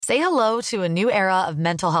Say hello to a new era of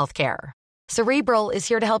mental health care. Cerebral is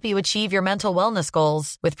here to help you achieve your mental wellness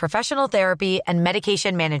goals with professional therapy and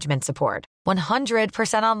medication management support.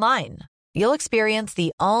 100% online. You'll experience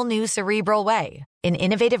the all-new Cerebral Way, an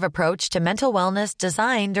innovative approach to mental wellness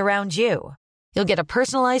designed around you. You'll get a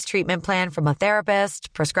personalized treatment plan from a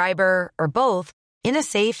therapist, prescriber, or both in a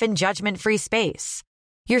safe and judgment-free space.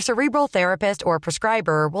 Your Cerebral therapist or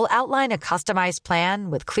prescriber will outline a customized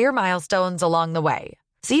plan with clear milestones along the way,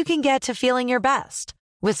 so you can get to feeling your best.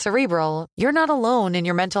 With Cerebral, you're not alone in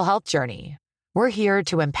your mental health journey. We're here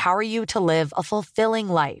to empower you to live a fulfilling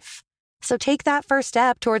life. So take that first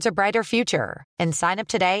step towards a brighter future and sign up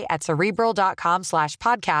today at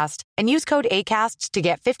Cerebral.com/podcast and use code ACAST to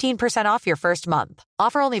get 15% off your first month.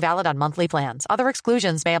 Offer only valid on monthly plans. Other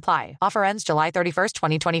exclusions may apply. Offer ends July 31st,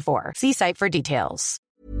 2024. See site for details.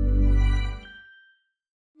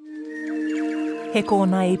 He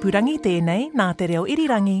kōna ipurangi tēnei nā te reo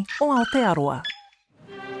irirangi o Aotearoa.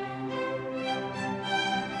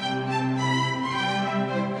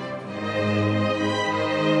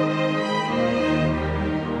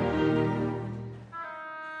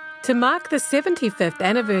 To mark the 75th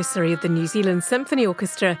anniversary of the New Zealand Symphony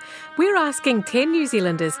Orchestra, we're asking 10 New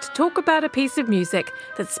Zealanders to talk about a piece of music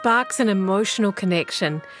that sparks an emotional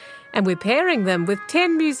connection. And we're pairing them with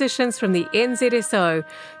 10 musicians from the NZSO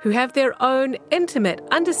who have their own intimate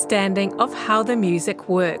understanding of how the music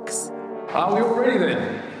works. Are we all ready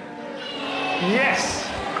then? Yes!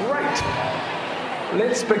 Great!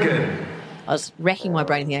 Let's begin. I was racking my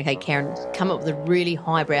brain thinking, okay, Karen, come up with a really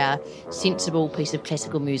highbrow, sensible piece of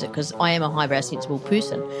classical music, because I am a highbrow, sensible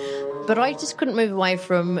person. But I just couldn't move away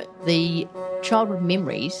from the childhood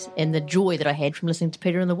memories and the joy that I had from listening to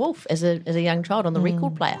Peter and the Wolf as a young child on the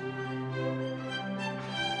record player.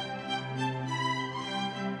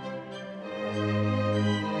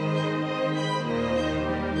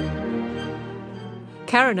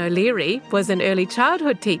 Karen O Leary was an early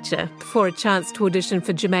childhood teacher before a chance to audition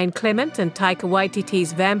for Jermaine Clement and Taika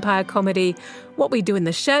Waititi's vampire comedy What We Do in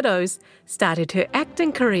the Shadows started her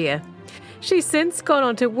acting career. She's since gone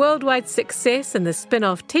on to worldwide success in the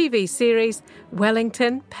spin-off TV series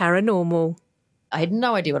Wellington Paranormal. I had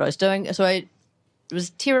no idea what I was doing, so I was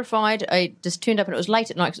terrified. I just turned up, and it was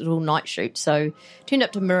late at night because it was all night shoot, so turned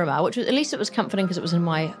up to Miramar, which was, at least it was comforting because it was in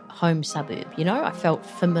my home suburb, you know? I felt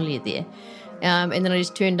familiar there. And then I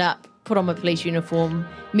just turned up, put on my police uniform,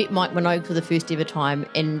 met Mike Minogue for the first ever time,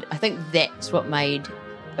 and I think that's what made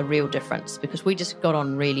a real difference, because we just got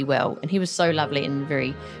on really well, and he was so lovely and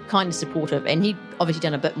very kind and supportive, and he'd obviously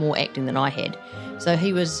done a bit more acting than I had, so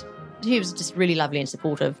he was just really lovely and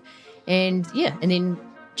supportive. And yeah, and then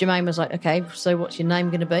Jermaine was like, okay, so what's your name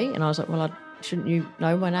going to be? And I was like, well, shouldn't you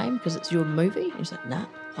know my name because it's your movie? He was like, nah,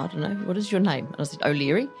 I don't know, what is your name? And I said,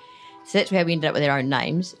 O'Leary. So that's how we ended up with our own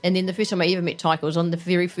names. And then the first time I ever met Taika was on the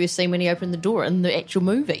very first scene when he opened the door in the actual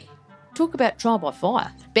movie. Talk about trial by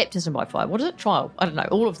fire. Baptism by fire. What is it? Trial? I don't know.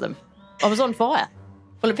 All of them. I was on fire.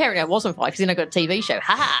 Well, apparently I was on fire because then I got a TV show.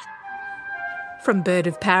 Ha ha! From Bird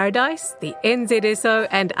of Paradise, the NZSO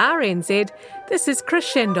and RNZ, this is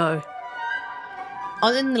Crescendo. I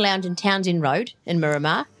was in the lounge in Townsend Road in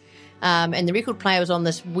Miramar, and the record player was on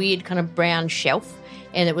this weird kind of brown shelf.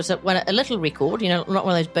 And it was a little record, you know, not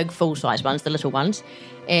one of those big full-size ones, the little ones.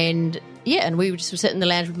 And, yeah, and we would just sit in the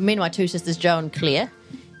lounge with me and my two sisters, Jo and Claire,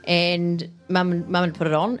 and Mum would put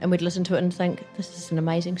it on, and we'd listen to it and think, this is an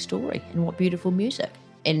amazing story, and what beautiful music.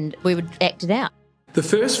 And we would act it out. The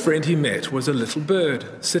first friend he met was a little bird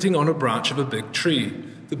sitting on a branch of a big tree.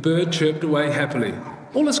 The bird chirped away happily.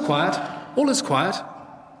 All is quiet, all is quiet.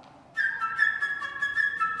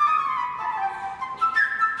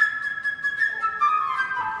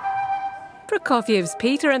 Prokofiev's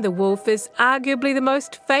Peter and the Wolf is arguably the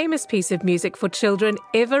most famous piece of music for children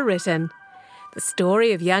ever written. The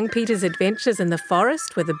story of young Peter's adventures in the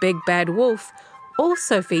forest with a big bad wolf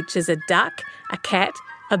also features a duck, a cat,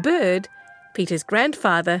 a bird, Peter's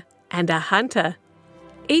grandfather, and a hunter.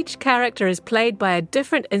 Each character is played by a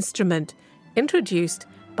different instrument, introduced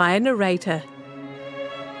by a narrator.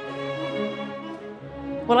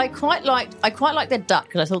 Well, I quite liked the duck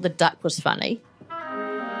because I thought the duck was funny.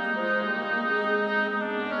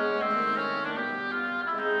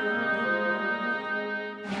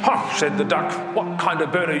 "Huh," said the duck, "what kind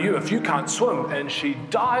of bird are you if you can't swim?" And she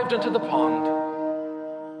dived into the pond.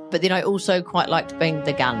 But then I also quite liked being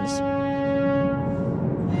the guns.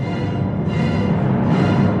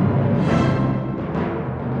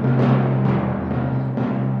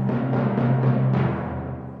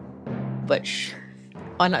 Which,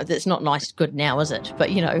 I know that's not nice good now, is it? But,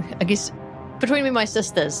 you know, I guess between me and my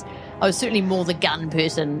sisters, I was certainly more the gun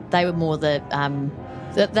person. They were more the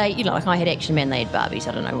That they, like I had Action Man, they had Barbies.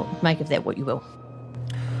 I don't know, make of that what you will.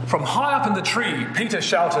 From high up in the tree, Peter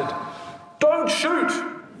shouted, "Don't shoot!"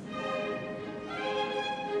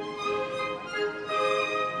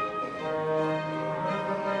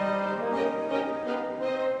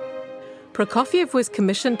 Prokofiev was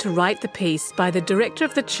commissioned to write the piece by the director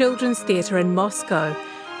of the Children's Theatre in Moscow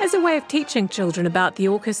as a way of teaching children about the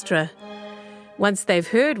orchestra. Once they've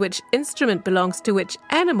heard which instrument belongs to which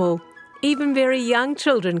animal, even very young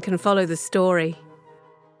children can follow the story.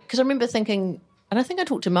 Because I remember thinking, and I think I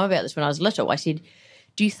talked to Mum about this when I was little, I said,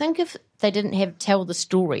 do you think if they didn't tell the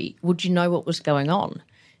story, would you know what was going on?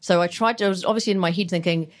 So I was obviously in my head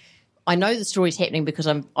thinking, I know the story's happening because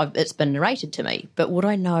it's been narrated to me, but would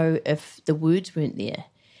I know if the words weren't there?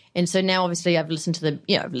 And so now obviously I've listened to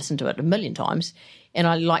it a million times, and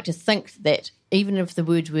I like to think that even if the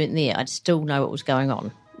words weren't there, I'd still know what was going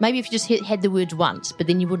on. Maybe if you just had the words once, but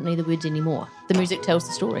then you wouldn't need the words anymore. The music tells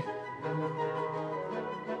the story.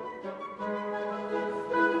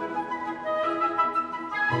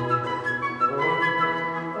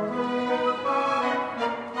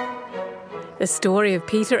 The story of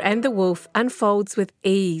Peter and the Wolf unfolds with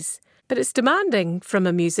ease, but it's demanding from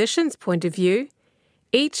a musician's point of view.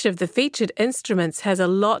 Each of the featured instruments has a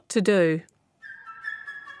lot to do.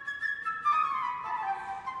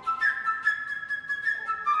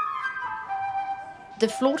 The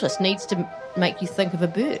flautist needs to make you think of a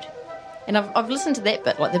bird. And I've listened to that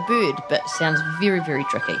bit, like the bird bit sounds very, very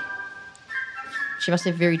tricky. She must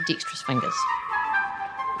have very dexterous fingers.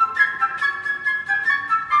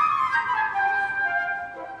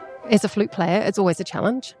 As a flute player, it's always a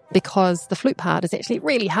challenge because the flute part is actually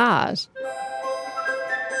really hard.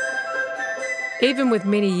 Even with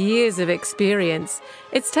many years of experience,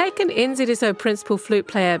 it's taken NZSO principal flute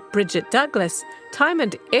player Bridget Douglas time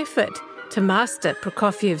and effort to master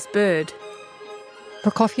Prokofiev's bird.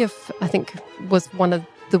 Prokofiev, I think, was one of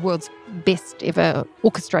the world's best ever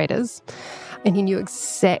orchestrators, and he knew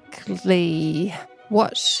exactly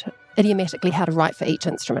idiomatically how to write for each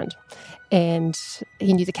instrument, and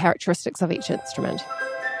he knew the characteristics of each instrument.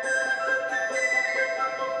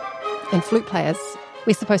 And flute players,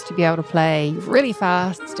 we're supposed to be able to play really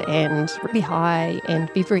fast and really high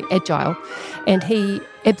and be very agile. And he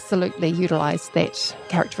absolutely utilised that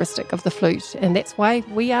characteristic of the flute. And that's why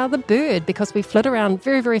we are the bird, because we flit around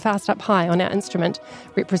very, very fast up high on our instrument,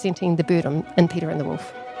 representing the bird in Peter and the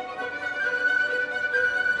Wolf.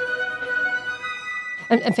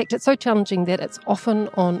 And in fact, it's so challenging that it's often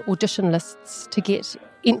on audition lists to get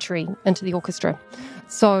entry into the orchestra.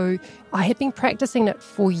 So I had been practicing it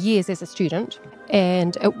for years as a student,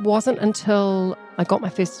 and it wasn't until I got my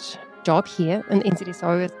first job here in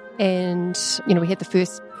NZSO and, we had the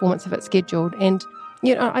first performance of it scheduled, and,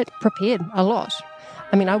 I prepared a lot.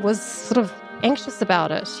 I mean, I was sort of anxious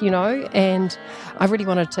about it, and I really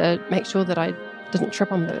wanted to make sure that I didn't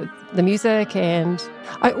trip on the music, and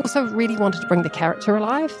I also really wanted to bring the character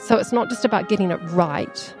alive. So it's not just about getting it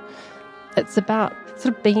right, it's about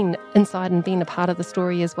sort of being inside and being a part of the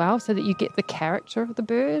story as well, so that you get the character of the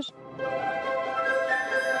bird.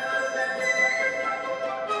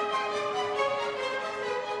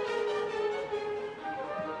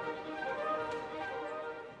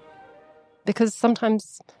 Because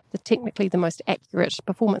sometimes technically the most accurate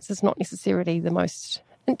performance is not necessarily the most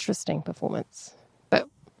interesting performance. But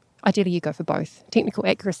ideally you go for both, technical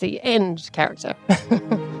accuracy and character.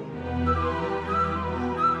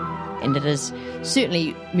 And it is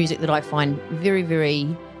certainly music that I find very,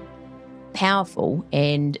 very powerful,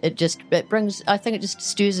 and it just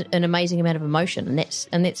stirs an amazing amount of emotion,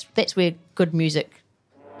 and that's where good music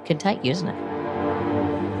can take you, isn't it?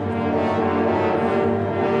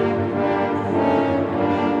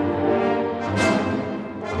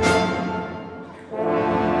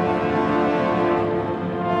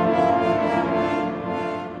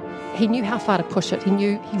 He knew how far to push it.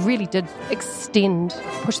 He really did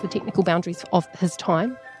push the technical boundaries of his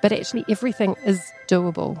time. But actually everything is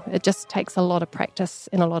doable. It just takes a lot of practice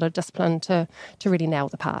and a lot of discipline to really nail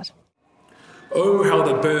the part. Oh, how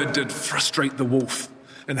the bird did frustrate the wolf,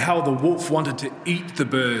 and how the wolf wanted to eat the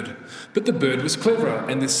bird. But the bird was cleverer,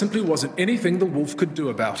 and there simply wasn't anything the wolf could do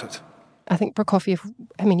about it. I think Prokofiev,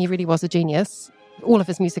 he really was a genius. All of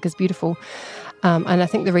his music is beautiful. And I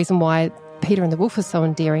think the reason why Peter and the Wolf is so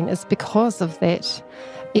endearing is because of that.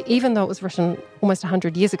 Even though it was written almost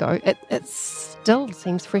 100 years ago, it still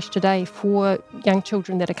seems fresh today for young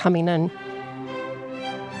children that are coming in.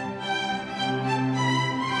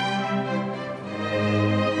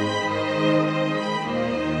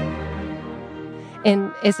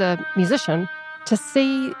 And as a musician, to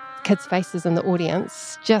see kids' faces in the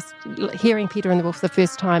audience, just hearing Peter and the Wolf the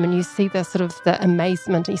first time, and you see the sort of the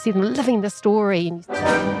amazement, and you see them living the story. And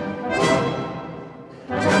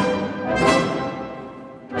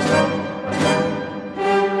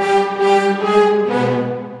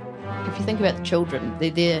if you think about the children,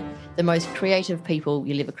 they're the most creative people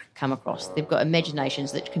you'll ever come across. They've got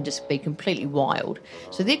imaginations that can just be completely wild.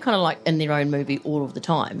 So they're kind of like in their own movie all of the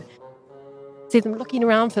time. See them looking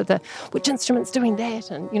around for which instrument's doing that,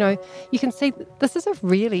 and you can see this is a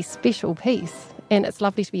really special piece, and it's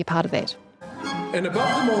lovely to be a part of that. And above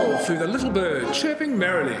them all flew the little bird, chirping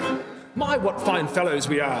merrily. My, what fine fellows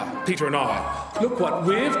we are, Peter and I. Look what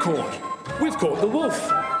we've caught. We've caught the wolf.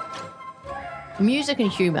 Music and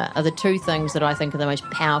humour are the two things that I think are the most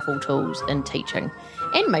powerful tools in teaching,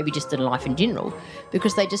 and maybe just in life in general,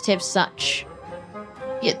 because they just have such...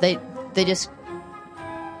 they just...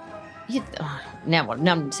 Now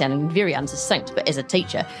I'm sounding very unsuccinct, but as a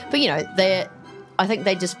teacher. But, I think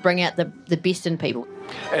they just bring out the best in people.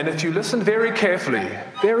 And if you listen very carefully,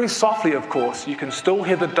 very softly, of course, you can still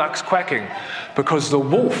hear the ducks quacking, because the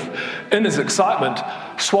wolf, in his excitement,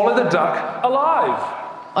 swallowed the duck alive.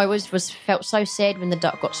 I always felt so sad when the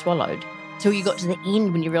duck got swallowed, till you got to the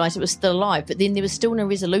end when you realised it was still alive, but then there was still no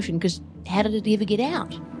resolution, because how did it ever get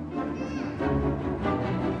out?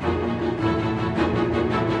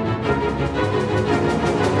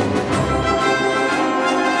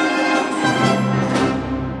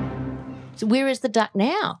 So where is the duck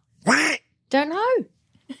now? Don't know.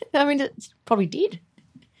 I mean, it's probably dead.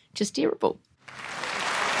 Just terrible.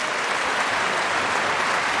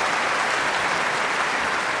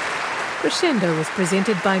 Crescendo was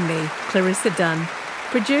presented by me, Clarissa Dunn,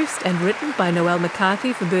 produced and written by Noelle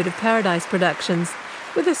McCarthy for Bird of Paradise Productions,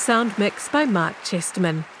 with a sound mix by Mark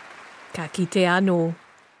Chesterman. Ka kite anō.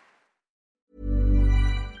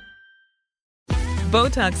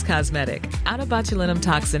 Botox Cosmetic, out of botulinum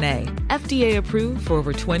toxin A, FDA approved for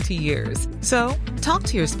over 20 years. So, talk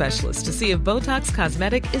to your specialist to see if Botox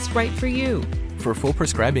Cosmetic is right for you. For full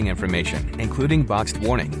prescribing information, including boxed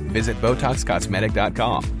warning, visit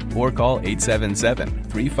BotoxCosmetic.com or call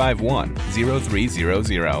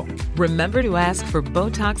 877-351-0300. Remember to ask for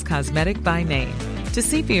Botox Cosmetic by name. To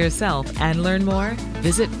see for yourself and learn more,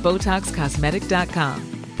 visit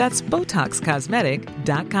BotoxCosmetic.com. That's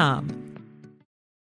BotoxCosmetic.com.